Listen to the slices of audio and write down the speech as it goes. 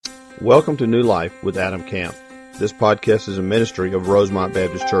Welcome to New Life with Adam Camp. This podcast is a ministry of Rosemont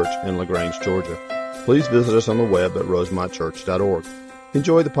Baptist Church in LaGrange, Georgia. Please visit us on the web at rosemontchurch.org.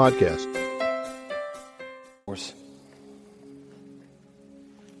 Enjoy the podcast.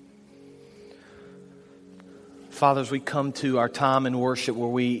 Father, as we come to our time in worship where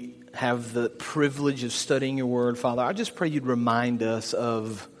we have the privilege of studying your word, Father, I just pray you'd remind us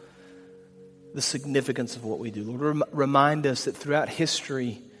of the significance of what we do. Lord, remind us that throughout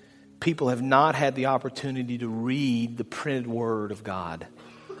history, people have not had the opportunity to read the printed word of God.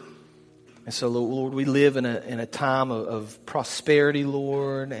 And so, Lord, we live in a time of prosperity,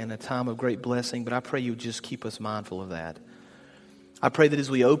 Lord, and a time of great blessing, but I pray you would just keep us mindful of that. I pray that as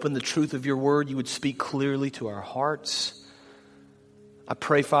we open the truth of your word, you would speak clearly to our hearts. I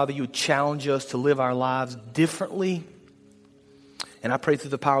pray, Father, you would challenge us to live our lives differently. And I pray through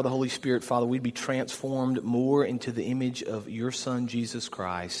the power of the Holy Spirit, Father, we'd be transformed more into the image of your Son, Jesus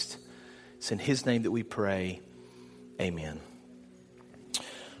Christ. It's in his name that we pray. Amen.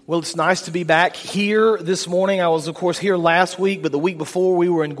 Well, it's nice to be back here this morning. I was, of course, here last week, but the week before we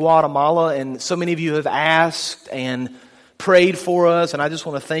were in Guatemala, and so many of you have asked and prayed for us, and I just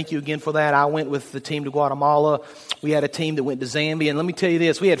want to thank you again for that. I went with the team to Guatemala. We had a team that went to Zambia, and let me tell you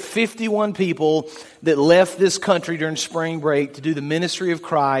this, we had 51 people that left this country during spring break to do the ministry of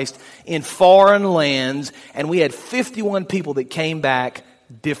Christ in foreign lands, and we had 51 people that came back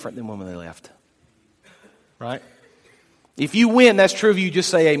different than when they left. Right? If you win, that's true of you, just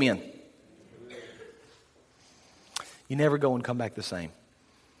say amen. You never go and come back the same.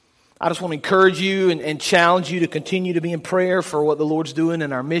 I just want to encourage you and challenge you to continue to be in prayer for what the Lord's doing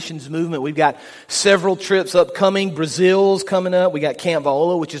in our missions movement. We've got several trips upcoming. Brazil's coming up. We got Camp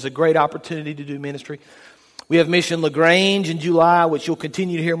Viola, which is a great opportunity to do ministry. We have Mission LaGrange in July, which you'll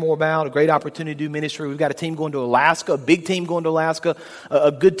continue to hear more about. A great opportunity to do ministry. We've got a team going to Alaska, a big team going to Alaska,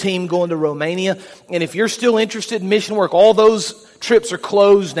 a good team going to Romania. And if you're still interested in mission work, all those trips are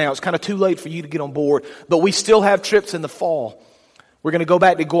closed now. It's kind of too late for you to get on board. But we still have trips in the fall. We're going to go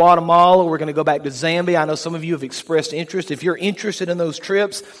back to Guatemala. We're going to go back to Zambia. I know some of you have expressed interest. If you're interested in those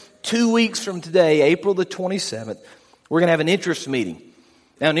trips, 2 weeks from today, April the 27th, we're going to have an interest meeting.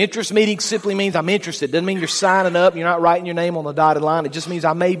 Now, an interest meeting simply means I'm interested. It doesn't mean you're signing up. You're not writing your name on the dotted line. It just means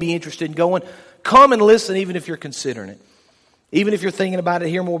I may be interested in going. Come and listen even if you're considering it. Even if you're thinking about it,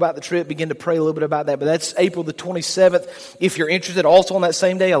 hear more about the trip, begin to pray a little bit about that. But that's April the 27th. If you're interested, also on that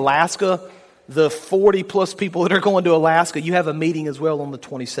same day, Alaska, the 40-plus people that are going to Alaska, you have a meeting as well on the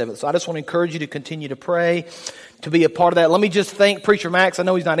 27th. So I just want to encourage you to continue to pray, to be a part of that. Let me just thank Preacher Max. I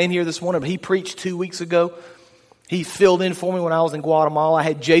know he's not in here this morning, but he preached 2 weeks ago. He filled in for me when I was in Guatemala. I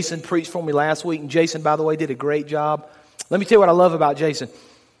had Jason preach for me last week, and Jason, by the way, did a great job. Let me tell you what I love about Jason.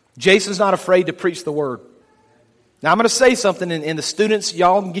 Jason's not afraid to preach the word. Now, I'm going to say something, and the students,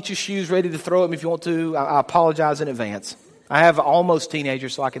 y'all can get your shoes ready to throw them if you want to. I apologize in advance. I have almost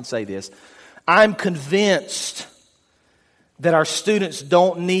teenagers, so I can say this. I'm convinced that our students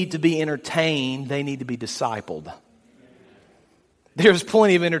don't need to be entertained. They need to be discipled. There's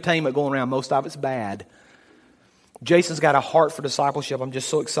plenty of entertainment going around. Most of it's bad. Jason's got a heart for discipleship. I'm just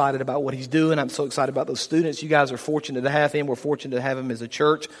so excited about what he's doing. I'm so excited about those students. You guys are fortunate to have him. We're fortunate to have him as a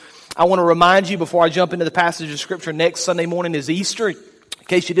church. I want to remind you before I jump into the passage of Scripture, next Sunday morning is Easter. In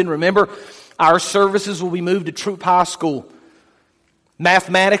case you didn't remember, our services will be moved to Troop High School.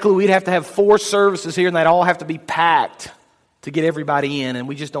 Mathematically, we'd have to have 4 services here, and they'd all have to be packed to get everybody in, and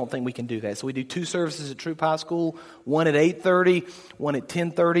we just don't think we can do that. So we do 2 services at Troop High School, one at 8:30, one at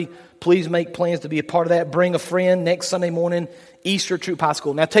 10:30. Please make plans to be a part of that. Bring a friend next Sunday morning, Easter Troop High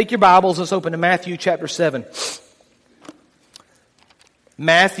School. Now take your Bibles. Let's open to Matthew chapter 7.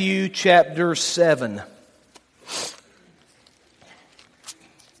 Matthew chapter 7.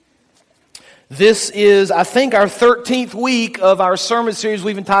 This is, I think, our 13th week of our sermon series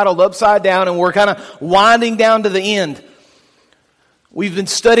we've entitled Upside Down, and we're kind of winding down to the end. We've been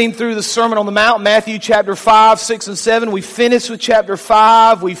studying through the Sermon on the Mount, Matthew chapter 5, 6, and 7. We finished with chapter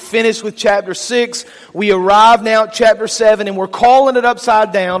 5. We finished with chapter 6. We arrived now at chapter 7, and we're calling it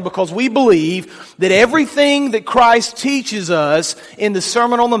Upside Down because we believe that everything that Christ teaches us in the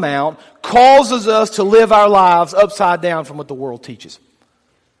Sermon on the Mount causes us to live our lives upside down from what the world teaches.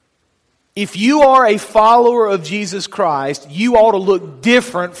 If you are a follower of Jesus Christ, you ought to look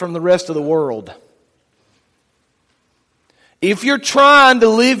different from the rest of the world. If you're trying to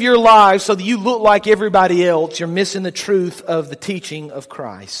live your life so that you look like everybody else, you're missing the truth of the teaching of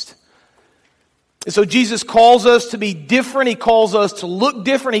Christ. And so Jesus calls us to be different. He calls us to look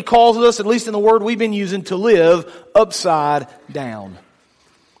different. He calls us, at least in the word we've been using, to live upside down.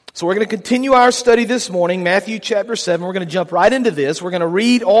 So we're going to continue our study this morning, Matthew chapter 7. We're going to jump right into this. We're going to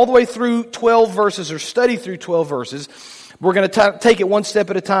read all the way through 12 verses or study through 12 verses. We're going to take it one step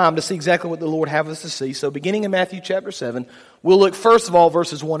at a time to see exactly what the Lord has us to see. So beginning in Matthew chapter 7, we'll look first of all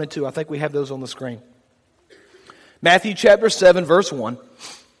verses 1 and 2. I think we have those on the screen. Matthew chapter 7, verse 1.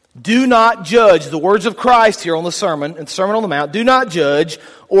 Do not judge, the words of Christ here on the sermon, in the Sermon on the Mount. Do not judge,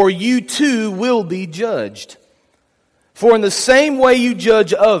 or you too will be judged. For in the same way you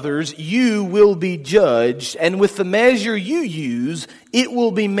judge others, you will be judged, and with the measure you use, it will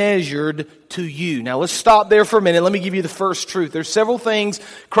be measured to you. Now let's stop there for a minute. Let me give you the first truth. There's several things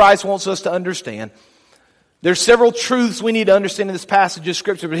Christ wants us to understand. There's several truths we need to understand in this passage of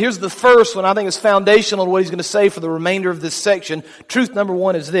Scripture, but here's the first one. I think it's foundational to what he's going to say for the remainder of this section. Truth number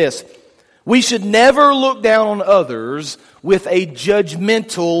one is this. We should never look down on others with a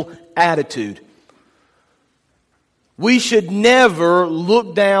judgmental attitude. We should never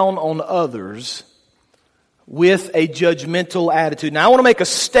look down on others with a judgmental attitude. Now, I want to make a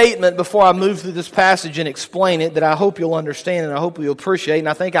statement before I move through this passage and explain it that I hope you'll understand and I hope you'll appreciate, and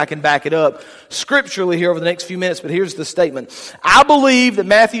I think I can back it up scripturally here over the next few minutes, but here's the statement. I believe that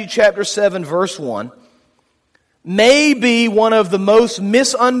Matthew chapter 7, verse 1 may be one of the most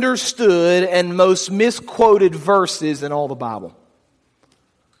misunderstood and most misquoted verses in all the Bible.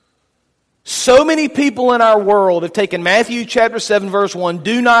 So many people in our world have taken Matthew chapter 7 verse 1,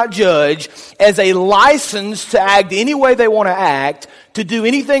 do not judge, as a license to act any way they want to act, to do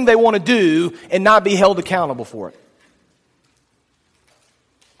anything they want to do, and not be held accountable for it.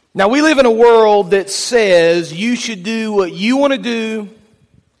 Now we live in a world that says you should do what you want to do,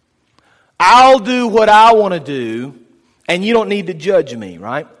 I'll do what I want to do, and you don't need to judge me,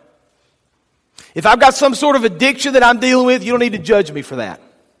 right? If I've got some sort of addiction that I'm dealing with, you don't need to judge me for that.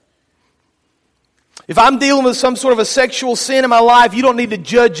 If I'm dealing with some sort of a sexual sin in my life, you don't need to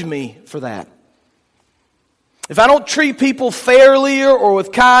judge me for that. If I don't treat people fairly or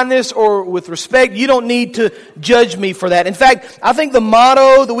with kindness or with respect, you don't need to judge me for that. In fact, I think the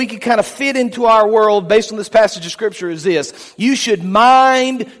motto that we could kind of fit into our world based on this passage of Scripture is this. You should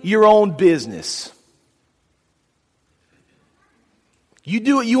mind your own business. You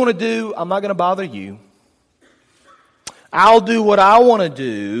do what you want to do. I'm not going to bother you. I'll do what I want to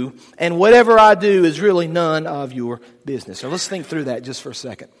do, and whatever I do is really none of your business. So let's think through that just for a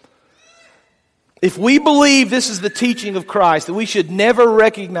second. If we believe this is the teaching of Christ, that we should never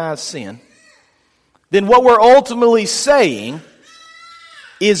recognize sin, then what we're ultimately saying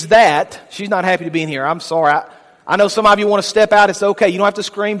is that, she's not happy to be in here, I'm sorry. I know some of you want to step out, it's okay. You don't have to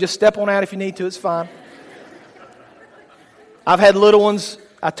scream, just step on out if you need to, it's fine. I've had little ones,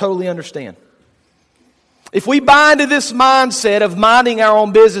 I totally understand. If we buy into this mindset of minding our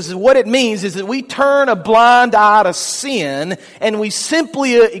own business, what it means is that we turn a blind eye to sin and we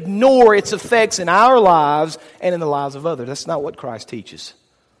simply ignore its effects in our lives and in the lives of others. That's not what Christ teaches.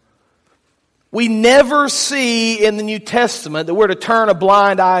 We never see in the New Testament that we're to turn a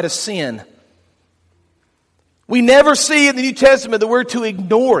blind eye to sin. We never see in the New Testament that we're to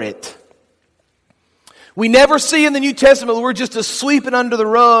ignore it. We never see in the New Testament that we're just to sweep it under the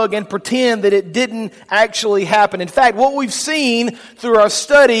rug and pretend that it didn't actually happen. In fact, what we've seen through our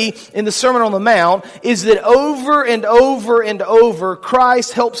study in the Sermon on the Mount is that over and over and over,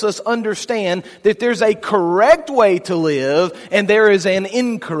 Christ helps us understand that there's a correct way to live and there is an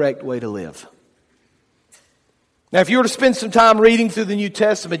incorrect way to live. Now, if you were to spend some time reading through the New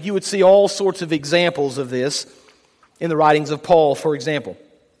Testament, you would see all sorts of examples of this in the writings of Paul, for example.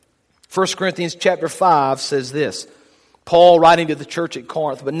 1 Corinthians chapter 5 says this, Paul writing to the church at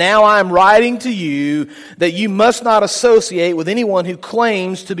Corinth, but now I am writing to you that you must not associate with anyone who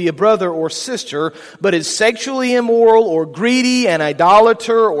claims to be a brother or sister, but is sexually immoral or greedy, an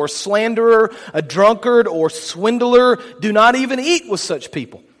idolater or slanderer, a drunkard or swindler. Do not even eat with such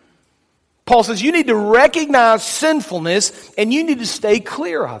people. Paul says you need to recognize sinfulness and you need to stay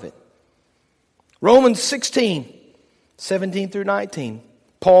clear of it. Romans 16, 17 through 19.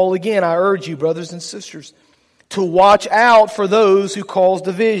 Paul, again, I urge you, brothers and sisters, to watch out for those who cause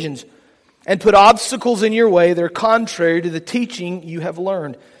divisions and put obstacles in your way that are contrary to the teaching you have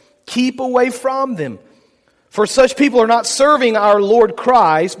learned. Keep away from them. For such people are not serving our Lord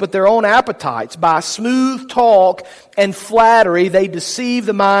Christ, but their own appetites. By smooth talk and flattery, they deceive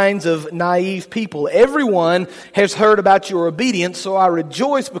the minds of naive people. Everyone has heard about your obedience, so I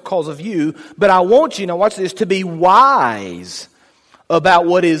rejoice because of you. But I want you, now watch this, to be wise about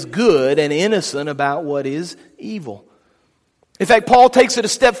what is good and innocent about what is evil. In fact, Paul takes it a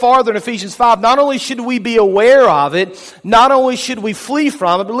step farther in Ephesians 5. Not only should we be aware of it, not only should we flee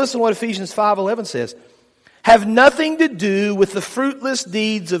from it, but listen to what Ephesians 5:11 says. have nothing to do with the fruitless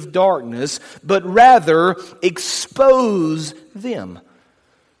deeds of darkness, but rather expose them.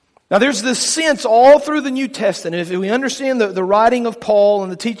 Now there's this sense all through the New Testament, if we understand the writing of Paul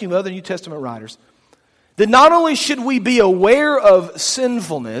and the teaching of other New Testament writers, that not only should we be aware of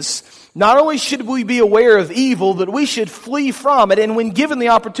sinfulness, not only should we be aware of evil, but we should flee from it, and when given the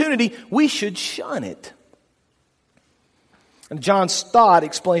opportunity, we should shun it. And John Stott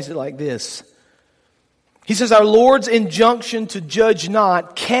explains it like this. He says, our Lord's injunction to judge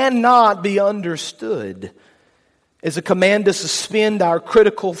not cannot be understood as a command to suspend our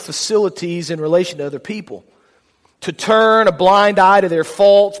critical facilities in relation to other people, to turn a blind eye to their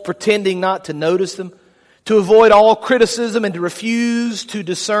faults, pretending not to notice them, to avoid all criticism and to refuse to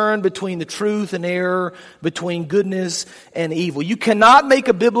discern between the truth and error, between goodness and evil. You cannot make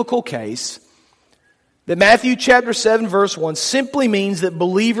a biblical case that Matthew chapter 7 verse 1 simply means that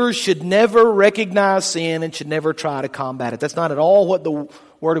believers should never recognize sin and should never try to combat it. That's not at all what the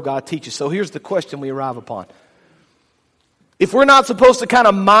Word of God teaches. So here's the question we arrive upon. If we're not supposed to kind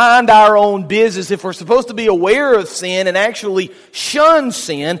of mind our own business, if we're supposed to be aware of sin and actually shun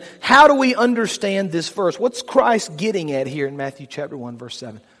sin, how do we understand this verse? What's Christ getting at here in Matthew chapter 1 verse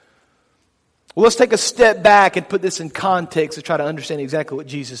 7? Well, let's take a step back and put this in context to try to understand exactly what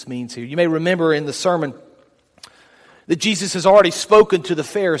Jesus means here. You may remember in the sermon that Jesus has already spoken to the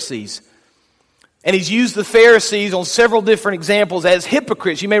Pharisees. And He's used the Pharisees on several different examples as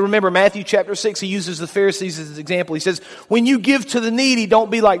hypocrites. You may remember Matthew chapter 6, He uses the Pharisees as an example. He says, when you give to the needy,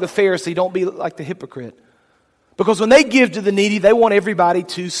 don't be like the Pharisee, don't be like the hypocrite. Because when they give to the needy, they want everybody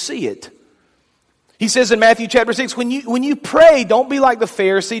to see it. He says in Matthew chapter 6, when you pray, don't be like the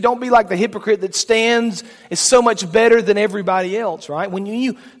Pharisee, don't be like the hypocrite that stands is so much better than everybody else, right? When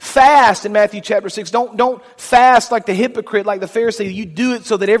you fast in Matthew chapter 6, don't fast like the hypocrite, like the Pharisee. You do it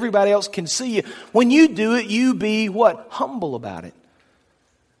so that everybody else can see you. When you do it, you be what? Humble about it.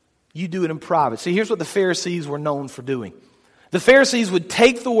 You do it in private. See, here's what the Pharisees were known for doing. The Pharisees would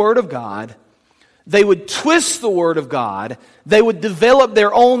take the Word of God, they would twist the Word of God. They would develop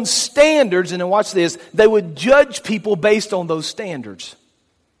their own standards. And then watch this. They would judge people based on those standards.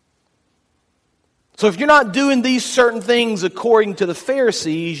 So if you're not doing these certain things according to the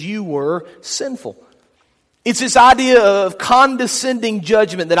Pharisees, you were sinful. It's this idea of condescending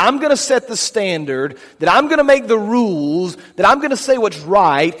judgment, that I'm going to set the standard, that I'm going to make the rules, that I'm going to say what's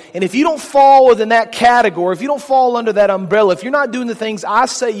right, and if you don't fall within that category, if you don't fall under that umbrella, if you're not doing the things I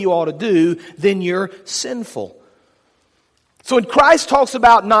say you ought to do, then you're sinful. So when Christ talks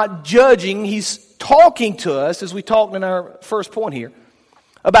about not judging, He's talking to us, as we talked in our first point here,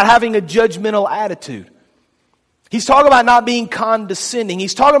 about having a judgmental attitude. He's talking about not being condescending.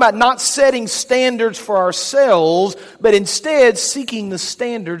 He's talking about not setting standards for ourselves, but instead seeking the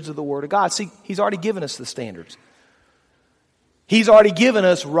standards of the Word of God. See, He's already given us the standards. He's already given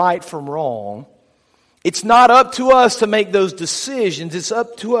us right from wrong. It's not up to us to make those decisions. It's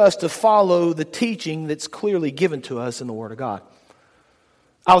up to us to follow the teaching that's clearly given to us in the Word of God.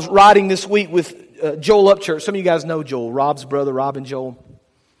 I was riding this week with Joel Upchurch. Some of you guys know Joel, Rob's brother, Rob and Joel.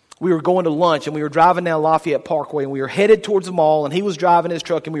 We were going to lunch, and we were driving down Lafayette Parkway, and we were headed towards the mall, and he was driving his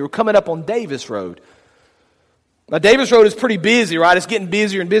truck, and we were coming up on Davis Road. Now, Davis Road is pretty busy, right? It's getting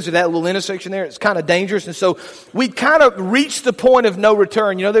busier and busier. That little intersection there, it's kind of dangerous. And so we kind of reached the point of no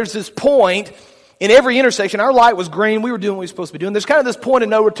return. You know, there's this point in every intersection. Our light was green. We were doing what we were supposed to be doing. There's kind of this point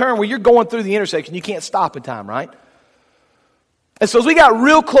of no return where you're going through the intersection. You can't stop in time, right? And so as we got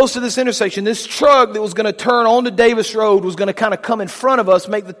real close to this intersection, this truck that was going to turn onto Davis Road was going to kind of come in front of us,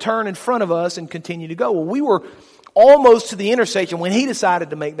 make the turn in front of us, and continue to go. Well, we were almost to the intersection when he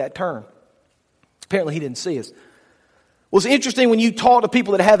decided to make that turn. Apparently he didn't see us. Well, it's interesting when you talk to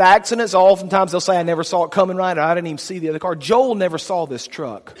people that have accidents, oftentimes they'll say, I never saw it coming right, or I didn't even see the other car. Joel never saw this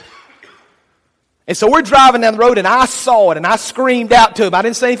truck. And so we're driving down the road, and I saw it, and I screamed out to him. I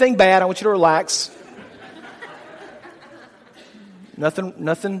didn't say anything bad. I want you to relax.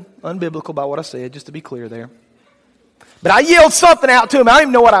 Nothing unbiblical about what I said, just to be clear there. But I yelled something out to him. I don't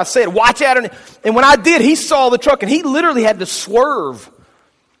even know what I said. Watch out. And when I did, he saw the truck, and he literally had to swerve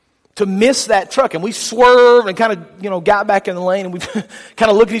to miss that truck. And we swerved and kind of, got back in the lane, and we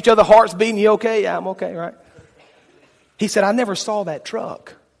kind of looked at each other, hearts beating. You okay? Yeah, I'm okay, right? He said, I never saw that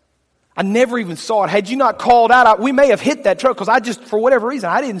truck. I never even saw it. Had you not called out, we may have hit that truck because I just, for whatever reason,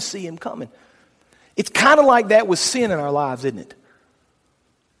 I didn't see him coming. It's kind of like that with sin in our lives, isn't it?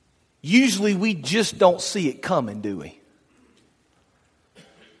 Usually we just don't see it coming, do we?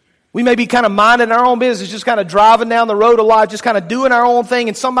 We may be kind of minding our own business, just kind of driving down the road of life, just kind of doing our own thing,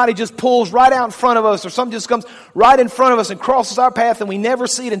 and somebody just pulls right out in front of us, or something just comes right in front of us and crosses our path, and we never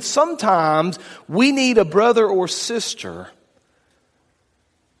see it. And sometimes we need a brother or sister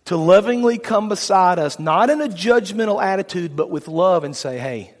to lovingly come beside us, not in a judgmental attitude, but with love, and say,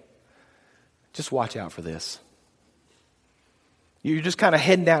 hey, just watch out for this. You're just kind of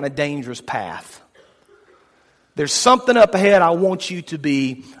heading down a dangerous path. There's something up ahead I want you to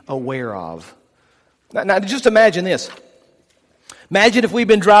be aware of. Now, just imagine this. Imagine if we'd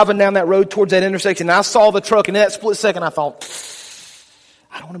been driving down that road towards that intersection, and I saw the truck, and in that split second I thought,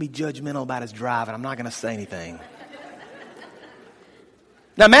 I don't want to be judgmental about his driving. I'm not going to say anything.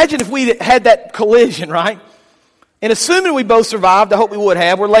 Now imagine if we had that collision, right? And assuming we both survived, I hope we would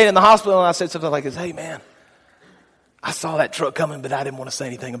have, we're laying in the hospital, and I said something like this, hey man, I saw that truck coming, but I didn't want to say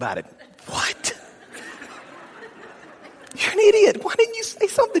anything about it. What? You're an idiot. Why didn't you say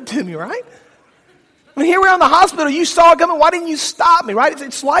something to me, right? I mean, here we are in the hospital. You saw it coming. Why didn't you stop me, right?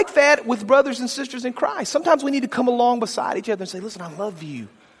 It's like that with brothers and sisters in Christ. Sometimes we need to come along beside each other and say, listen, I love you.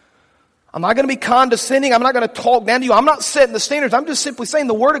 I'm not going to be condescending. I'm not going to talk down to you. I'm not setting the standards. I'm just simply saying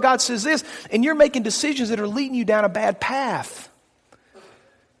the Word of God says this, and you're making decisions that are leading you down a bad path.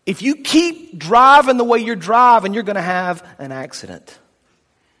 If you keep driving the way you're driving, you're going to have an accident.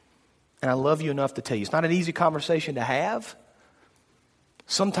 And I love you enough to tell you, it's not an easy conversation to have.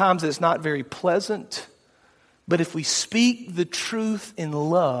 Sometimes it's not very pleasant. But if we speak the truth in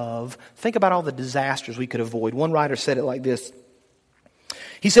love, think about all the disasters we could avoid. One writer said it like this.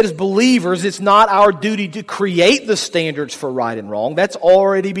 He said, as believers, it's not our duty to create the standards for right and wrong. That's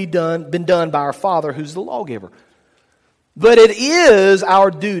already been done by our Father who's the lawgiver. But it is our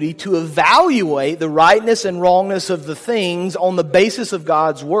duty to evaluate the rightness and wrongness of the things on the basis of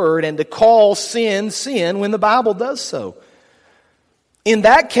God's Word and to call sin, sin when the Bible does so. In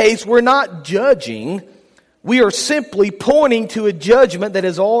that case, we're not judging. We are simply pointing to a judgment that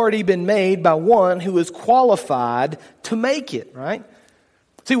has already been made by one who is qualified to make it, right?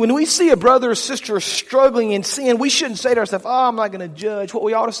 See, when we see a brother or sister struggling in sin, we shouldn't say to ourselves, oh, I'm not going to judge. What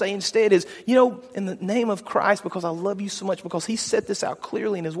we ought to say instead is, in the name of Christ, because I love you so much, because He set this out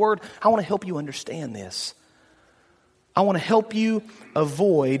clearly in His Word, I want to help you understand this. I want to help you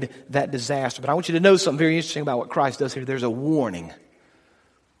avoid that disaster. But I want you to know something very interesting about what Christ does here. There's a warning.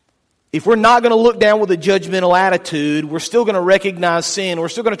 If we're not going to look down with a judgmental attitude, we're still going to recognize sin, we're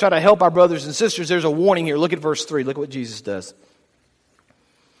still going to try to help our brothers and sisters, there's a warning here. Look at verse 3. Look at what Jesus does.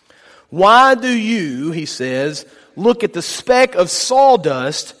 Why do you, he says, look at the speck of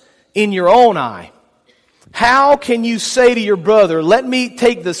sawdust in your own eye? How can you say to your brother, let me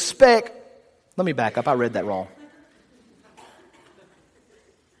take the speck... Let me back up, I read that wrong.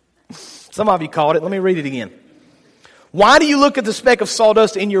 Some of you caught it, let me read it again. Why do you look at the speck of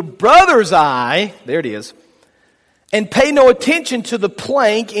sawdust in your brother's eye, there it is, and pay no attention to the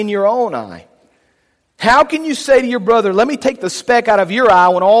plank in your own eye? How can you say to your brother, let me take the speck out of your eye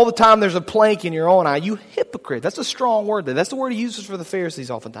when all the time there's a plank in your own eye? You hypocrite. That's a strong word there. That's the word he uses for the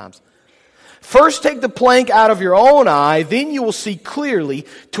Pharisees oftentimes. First take the plank out of your own eye, then you will see clearly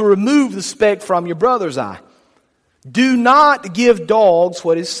to remove the speck from your brother's eye. Do not give dogs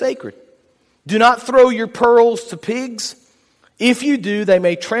what is sacred. Do not throw your pearls to pigs. If you do, they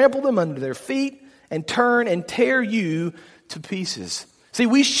may trample them under their feet and turn and tear you to pieces. See,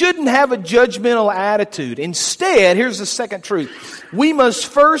 we shouldn't have a judgmental attitude. Instead, here's the second truth. We must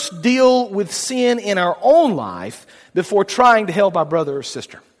first deal with sin in our own life before trying to help our brother or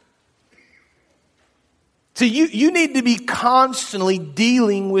sister. See, you need to be constantly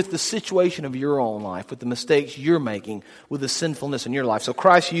dealing with the situation of your own life, with the mistakes you're making, with the sinfulness in your life. So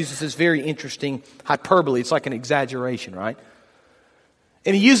Christ uses this very interesting hyperbole. It's like an exaggeration, right?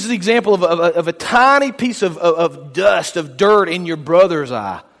 And he uses the example of a tiny piece of dust, of dirt in your brother's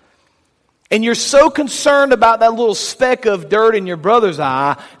eye. And you're so concerned about that little speck of dirt in your brother's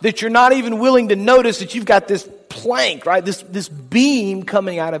eye that you're not even willing to notice that you've got this plank, right? This beam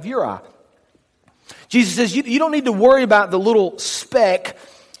coming out of your eye. Jesus says you don't need to worry about the little speck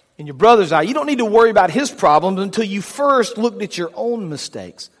in your brother's eye. You don't need to worry about his problems until you first looked at your own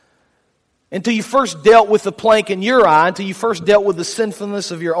mistakes. Until you first dealt with the plank in your eye, until you first dealt with the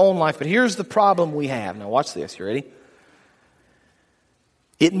sinfulness of your own life. But here's the problem we have. Now watch this. You ready?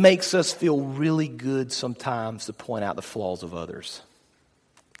 It makes us feel really good sometimes to point out the flaws of others.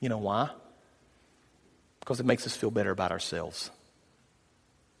 You know why? Because it makes us feel better about ourselves.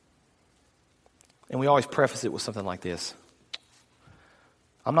 And we always preface it with something like this.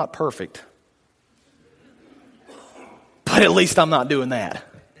 I'm not perfect. But at least I'm not doing that.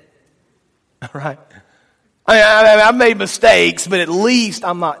 All right? I've made mistakes, but at least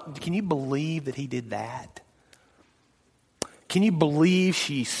I'm not. Can you believe that he did that? Can you believe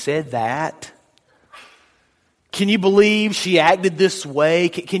she said that? Can you believe she acted this way?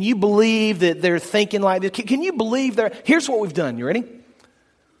 Can you believe that they're thinking like this? Can you believe they're... Here's what we've done. You ready?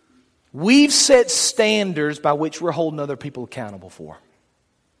 We've set standards by which we're holding other people accountable for.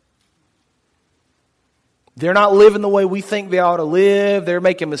 They're not living the way we think they ought to live. They're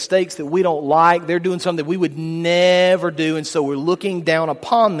making mistakes that we don't like. They're doing something that we would never do. And so we're looking down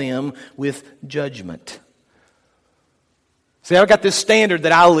upon them with judgment. See, I've got this standard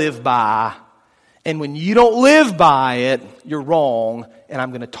that I live by. And when you don't live by it, you're wrong. And I'm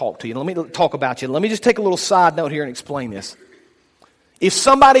going to talk to you. Let me talk about you. Let me just take a little side note here and explain this. If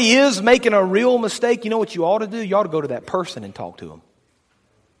somebody is making a real mistake, you know what you ought to do? You ought to go to that person and talk to them.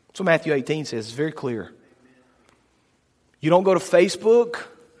 That's what Matthew 18 says. It's very clear. You don't go to Facebook.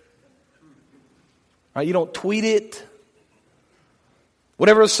 Right? You don't tweet it.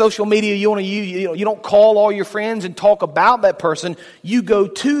 Whatever social media you want to use, you don't call all your friends and talk about that person. You go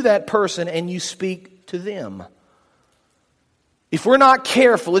to that person and you speak to them. If we're not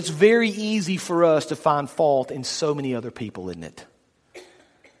careful, it's very easy for us to find fault in so many other people, isn't it?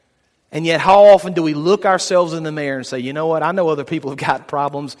 And yet, how often do we look ourselves in the mirror and say, you know what, I know other people have got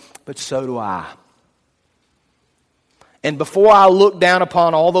problems, but so do I. And before I look down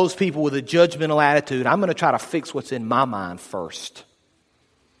upon all those people with a judgmental attitude, I'm going to try to fix what's in my mind first.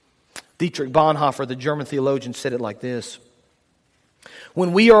 Dietrich Bonhoeffer, the German theologian, said it like this.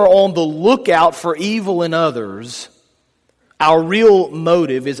 When we are on the lookout for evil in others, our real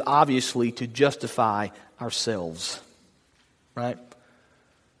motive is obviously to justify ourselves. Right?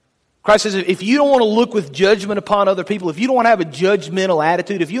 Christ says, if you don't want to look with judgment upon other people, if you don't want to have a judgmental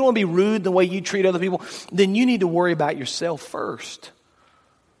attitude, if you don't want to be rude the way you treat other people, then you need to worry about yourself first.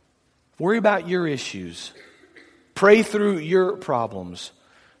 Worry about your issues. Pray through your problems.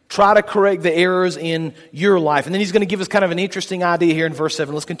 Try to correct the errors in your life. And then he's going to give us kind of an interesting idea here in verse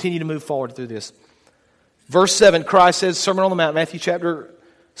 7. Let's continue to move forward through this. Verse 7, Christ says, Sermon on the Mount, Matthew chapter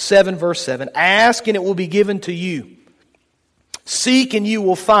 7, verse 7. Ask and it will be given to you. Seek and you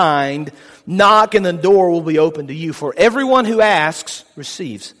will find. Knock and the door will be opened to you. For everyone who asks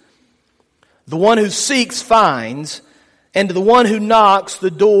receives. The one who seeks finds. And to the one who knocks, the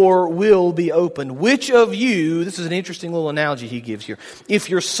door will be opened. Which of you, this is an interesting little analogy he gives here. If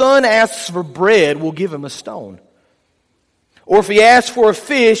your son asks for bread, we'll give him a stone. Or if he asks for a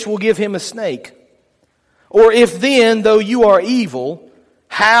fish, we'll give him a snake. Or if then, though you are evil,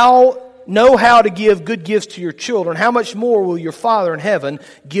 know how to give good gifts to your children, how much more will your Father in heaven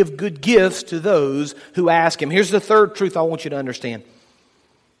give good gifts to those who ask him? Here's the third truth I want you to understand.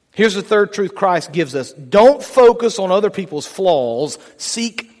 Here's the third truth Christ gives us. Don't focus on other people's flaws.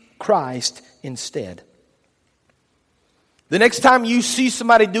 Seek Christ instead. The next time you see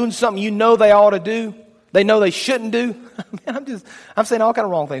somebody doing something you know they ought to do, they know they shouldn't do. I'm saying all kind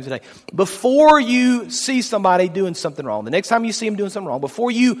of wrong things today. Before you see somebody doing something wrong, the next time you see them doing something wrong,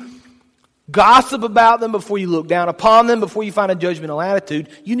 before you gossip about them, before you look down upon them, before you find a judgmental attitude,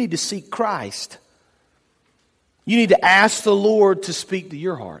 you need to seek Christ. You need to ask the Lord to speak to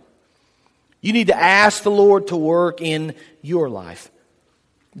your heart. You need to ask the Lord to work in your life.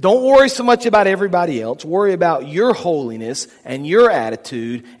 Don't worry so much about everybody else. Worry about your holiness and your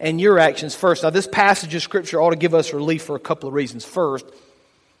attitude and your actions first. Now, this passage of Scripture ought to give us relief for a couple of reasons. First,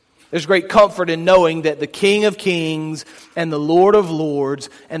 there's great comfort in knowing that the King of Kings and the Lord of Lords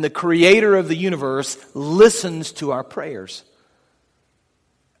and the Creator of the universe listens to our prayers.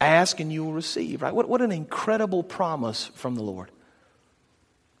 Ask and you will receive, right? What an incredible promise from the Lord.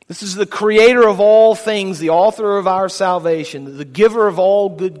 This is the Creator of all things, the author of our salvation, the giver of all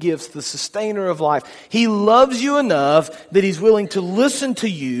good gifts, the sustainer of life. He loves you enough that He's willing to listen to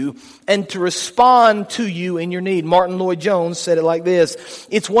you and to respond to you in your need. Martin Lloyd-Jones said it like this.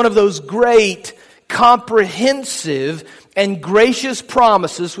 It's one of those great, comprehensive, and gracious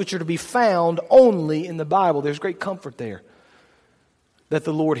promises which are to be found only in the Bible. There's great comfort there, that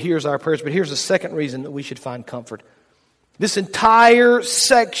the Lord hears our prayers. But here's the second reason that we should find comfort. This entire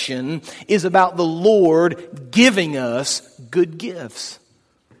section is about the Lord giving us good gifts.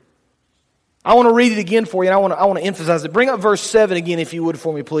 I want to read it again for you, and I want to emphasize it. Bring up verse 7 again, if you would,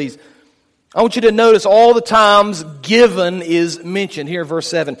 for me, please. I want you to notice all the times given is mentioned. Here, verse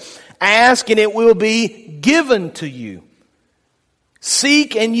 7. Ask, and it will be given to you.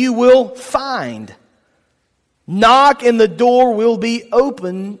 Seek, and you will find. Knock, and the door will be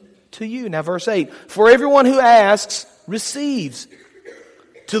open to you. Now, verse 8. For everyone who asks receives.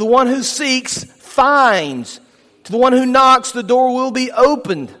 To the one who seeks, finds. To the one who knocks, the door will be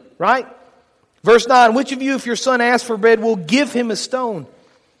opened. Right? Verse 9, which of you, if your son asks for bread, will give him a stone?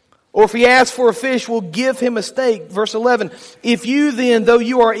 Or if he asks for a fish, will give him a snake? Verse 11, if you then, though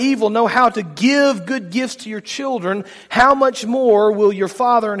you are evil, know how to give good gifts to your children, how much more will your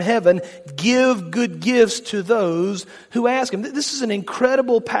Father in heaven give good gifts to those who ask him? This is an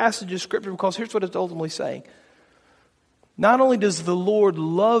incredible passage of Scripture because here's what it's ultimately saying. Not only does the Lord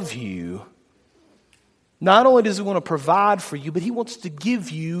love you, not only does He want to provide for you, but He wants to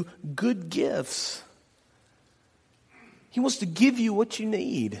give you good gifts. He wants to give you what you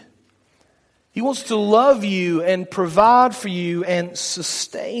need. He wants to love you and provide for you and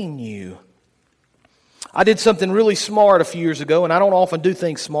sustain you. I did something really smart a few years ago, and I don't often do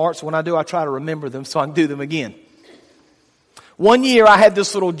things smart, so when I do, I try to remember them so I can do them again. One year, I had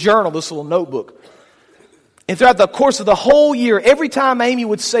this little journal, this little notebook. And throughout the course of the whole year, every time Amy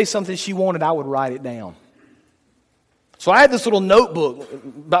would say something she wanted, I would write it down. So I had this little notebook,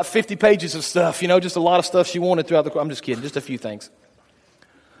 about 50 pages of stuff, just a lot of stuff she wanted throughout the course. I'm just kidding, just a few things.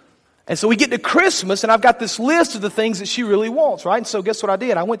 And so we get to Christmas, and I've got this list of the things that she really wants, right? And so guess what I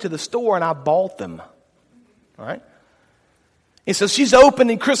did? I went to the store, and I bought them, all right? And so she's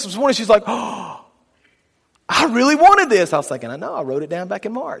opening Christmas morning. She's like, oh, I really wanted this. I was thinking, I know. I wrote it down back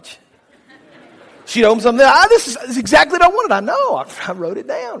in March. She'd open something. This is exactly what I wanted. I know. I wrote it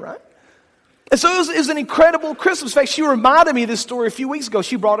down, right? And so it was an incredible Christmas. In fact, she reminded me of this story a few weeks ago.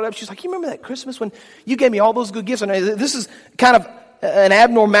 She brought it up. She's like, you remember that Christmas when you gave me all those good gifts? And this is kind of an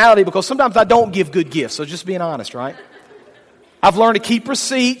abnormality because sometimes I don't give good gifts. So just being honest, right? I've learned to keep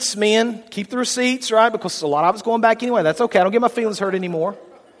receipts, men. Keep the receipts, right? Because a lot of it's going back anyway. That's okay. I don't get my feelings hurt anymore.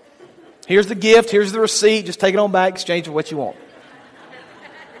 Here's the gift. Here's the receipt. Just take it on back. Exchange for what you want.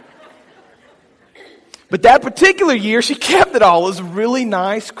 But that particular year, she kept it all. It was a really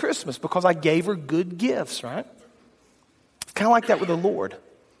nice Christmas because I gave her good gifts, right? It's kind of like that with the Lord.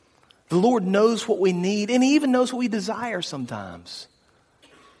 The Lord knows what we need, and He even knows what we desire sometimes.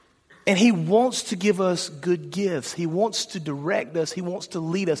 And He wants to give us good gifts. He wants to direct us. He wants to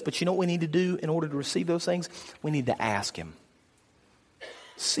lead us. But you know what we need to do in order to receive those things? We need to ask Him.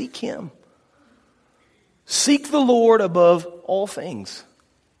 Seek Him. Seek the Lord above all things.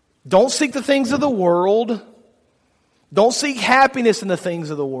 Don't seek the things of the world. Don't seek happiness in the things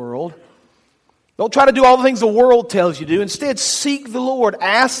of the world. Don't try to do all the things the world tells you to do. Instead, seek the Lord.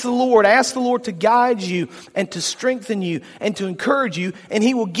 Ask the Lord. Ask the Lord to guide you and to strengthen you and to encourage you, and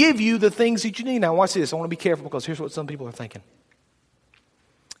He will give you the things that you need. Now, watch this. I want to be careful because here's what some people are thinking.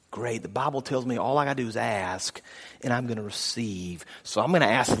 Great, the Bible tells me all I got to do is ask, and I'm going to receive. So I'm going to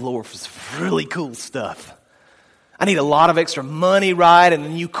ask the Lord for some really cool stuff. I need a lot of extra money, right, and a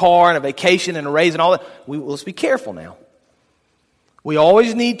new car and a vacation and a raise and all that. Let's be careful now. We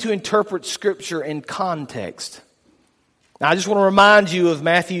always need to interpret Scripture in context. Now, I just want to remind you of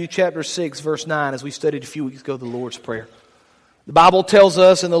Matthew chapter 6, verse 9, as we studied a few weeks ago, the Lord's Prayer. The Bible tells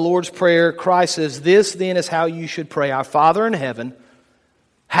us in the Lord's Prayer, Christ says, this then is how you should pray. Our Father in heaven,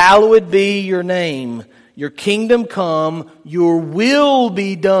 hallowed be your name. Your kingdom come, your will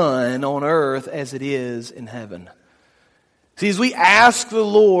be done on earth as it is in heaven. See, as we ask the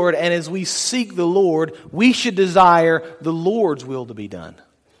Lord and as we seek the Lord, we should desire the Lord's will to be done.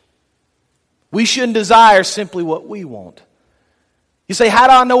 We shouldn't desire simply what we want. You say, how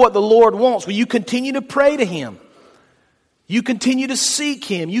do I know what the Lord wants? Well, you continue to pray to Him. You continue to seek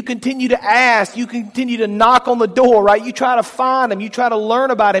Him. You continue to ask. You continue to knock on the door, right? You try to find Him. You try to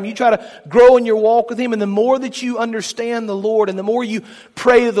learn about Him. You try to grow in your walk with Him. And the more that you understand the Lord and the more you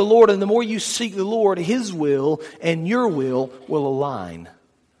pray to the Lord and the more you seek the Lord, His will and your will align.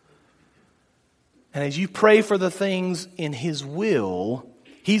 And as you pray for the things in His will,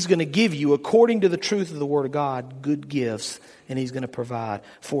 He's going to give you, according to the truth of the Word of God, good gifts. And He's going to provide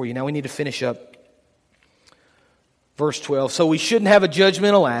for you. Now we need to finish up. Verse 12, so we shouldn't have a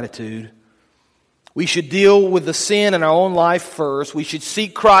judgmental attitude. We should deal with the sin in our own life first. We should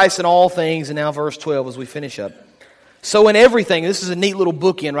seek Christ in all things. And now verse 12 as we finish up. So in everything, this is a neat little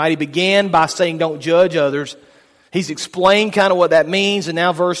bookend, right? He began by saying don't judge others. He's explained kind of what that means. And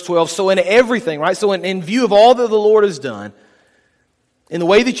now verse 12, so in everything, right? So in view of all that the Lord has done, in the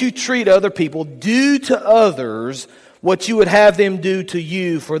way that you treat other people, do to others what you would have them do to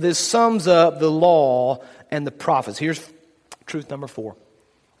you. For this sums up the law and the prophets. Here's truth number 4.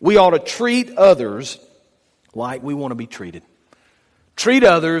 We ought to treat others like we want to be treated. Treat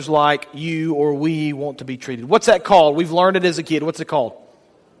others like you or we want to be treated. What's that called? We've learned it as a kid. What's it called?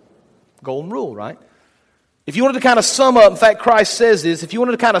 Golden rule, right? If you wanted to kind of sum up, in fact, Christ says this, if you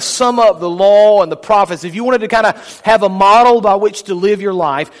wanted to kind of sum up the law and the prophets, if you wanted to kind of have a model by which to live your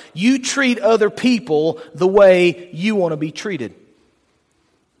life, you treat other people the way you want to be treated.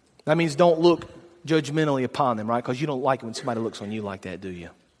 That means don't look judgmentally upon them, right? Because you don't like it when somebody looks on you like that, do you?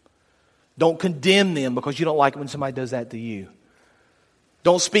 Don't condemn them because you don't like it when somebody does that to you.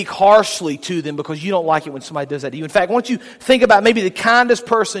 Don't speak harshly to them because you don't like it when somebody does that to you. In fact, I want you to think about maybe the kindest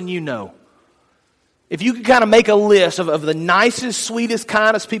person you know. If you could kind of make a list of the nicest, sweetest,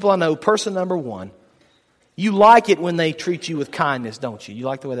 kindest people I know, person number one, you like it when they treat you with kindness, don't you? You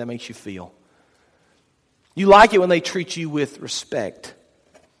like the way that makes you feel. You like it when they treat you with respect.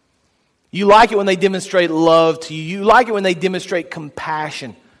 You like it when they demonstrate love to you. You like it when they demonstrate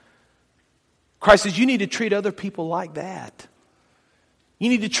compassion. Christ says you need to treat other people like that. You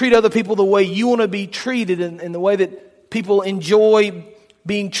need to treat other people the way you want to be treated and the way that people enjoy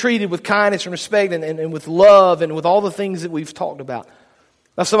being treated with kindness and respect and with love and with all the things that we've talked about.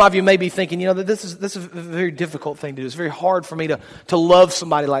 Now, some of you may be thinking, that this is a very difficult thing to do. It's very hard for me to love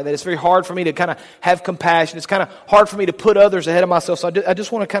somebody like that. It's very hard for me to kind of have compassion. It's kind of hard for me to put others ahead of myself. So I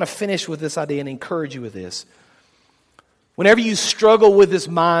just want to kind of finish with this idea and encourage you with this. Whenever you struggle with this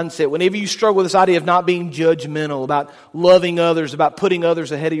mindset, whenever you struggle with this idea of not being judgmental, about loving others, about putting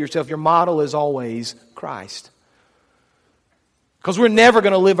others ahead of yourself, your model is always Christ. Because we're never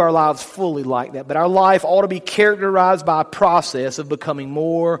going to live our lives fully like that. But our life ought to be characterized by a process of becoming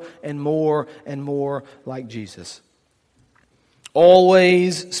more and more and more like Jesus.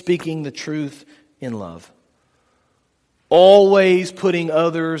 Always speaking the truth in love. Always putting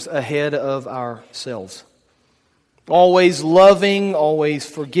others ahead of ourselves. Always loving, always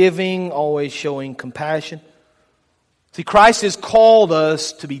forgiving, always showing compassion. See, Christ has called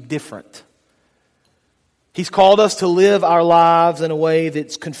us to be different. He's called us to live our lives in a way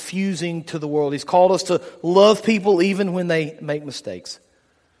that's confusing to the world. He's called us to love people even when they make mistakes.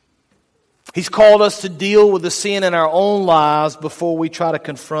 He's called us to deal with the sin in our own lives before we try to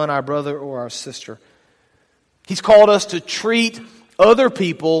confront our brother or our sister. He's called us to treat other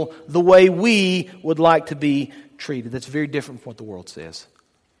people the way we would like to be treated. That's very different from what the world says.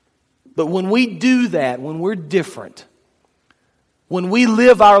 But when we do that, when we're different, when we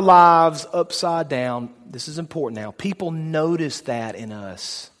live our lives upside down, this is important now, people notice that in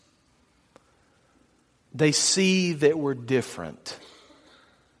us. They see that we're different.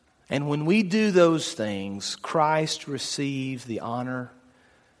 And when we do those things, Christ receives the honor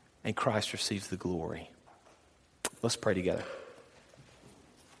and Christ receives the glory. Let's pray together.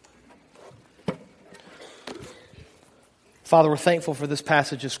 Father, we're thankful for this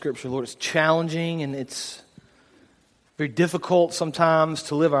passage of Scripture. Lord, it's challenging and it's very difficult sometimes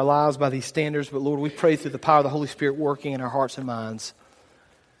to live our lives by these standards. But Lord, we pray through the power of the Holy Spirit working in our hearts and minds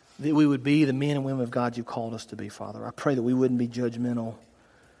that we would be the men and women of God you've called us to be, Father. I pray that we wouldn't be judgmental.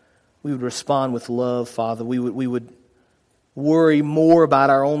 We would respond with love, Father. We would worry more about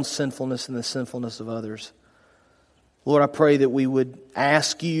our own sinfulness than the sinfulness of others. Lord, I pray that we would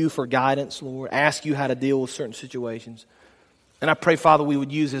ask you for guidance, Lord. Ask you how to deal with certain situations. And I pray, Father, we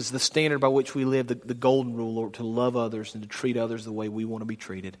would use as the standard by which we live the golden rule, Lord, to love others and to treat others the way we want to be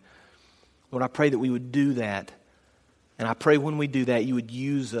treated. Lord, I pray that we would do that. And I pray when we do that, you would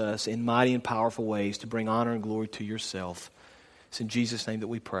use us in mighty and powerful ways to bring honor and glory to yourself. It's in Jesus' name that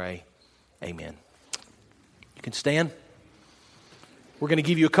we pray. Amen. You can stand. We're going to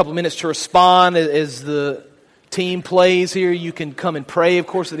give you a couple minutes to respond as the team plays here. You can come and pray, of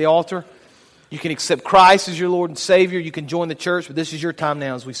course, at the altar. You can accept Christ as your Lord and Savior. You can join the church, but this is your time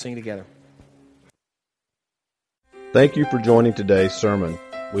now as we sing together. Thank you for joining today's sermon.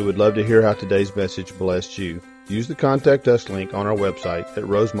 We would love to hear how today's message blessed you. Use the Contact Us link on our website at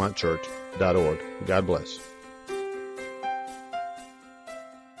rosemontchurch.org. God bless.